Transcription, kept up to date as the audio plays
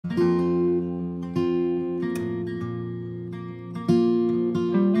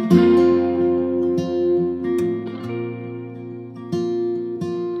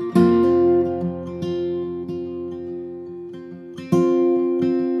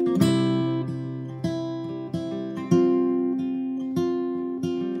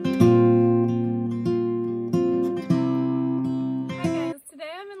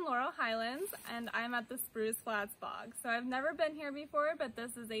Spruce Flats Bog. So I've never been here before, but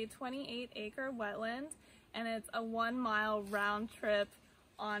this is a 28-acre wetland and it's a 1-mile round trip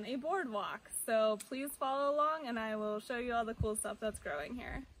on a boardwalk. So please follow along and I will show you all the cool stuff that's growing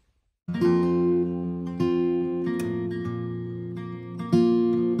here.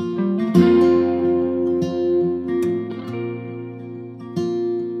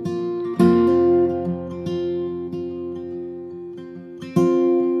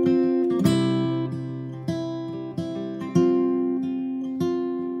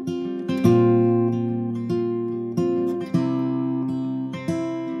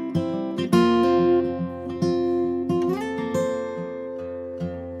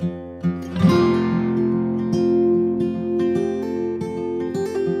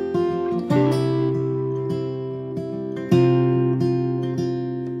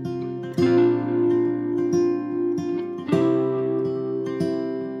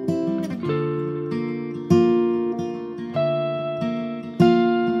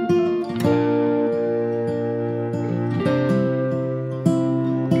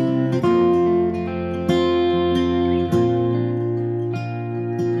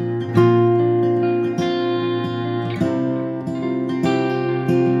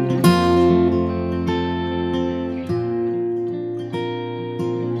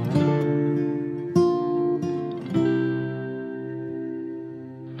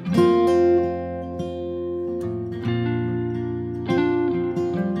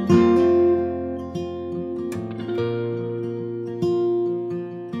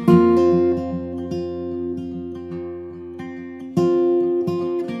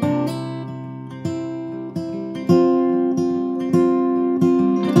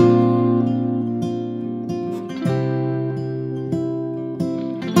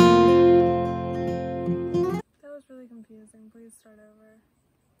 Please start over.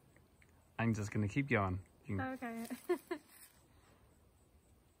 I'm just gonna keep going. Okay.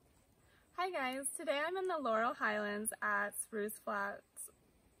 Hi guys, today I'm in the Laurel Highlands at Spruce Flat,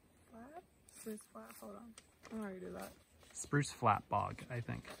 hold on. I'm gonna redo that. Spruce Flat Bog, I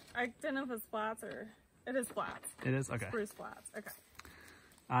think. I didn't know if it's flats or, it is flats. It is? Okay. Spruce Flats, okay.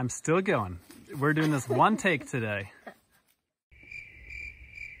 I'm still going. We're doing this one take today. Okay.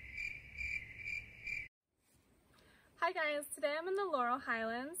 Hi guys, today I'm in the Laurel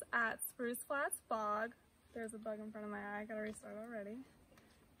Highlands at Spruce Flats Bog. There's a bug in front of my eye, I gotta restart already.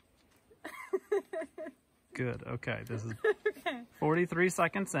 Good, okay, this is okay. 43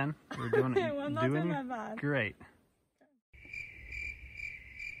 seconds in. We're doing, Okay, well, I'm not doing that bad. Great.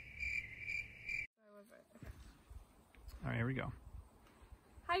 Okay. All right, here we go.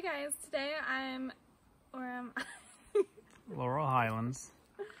 Hi guys, today where am I? Laurel Highlands.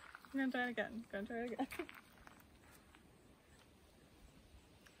 I'm gonna try it again,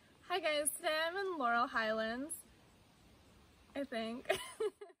 Hi guys, today I'm in Laurel Highlands, I think.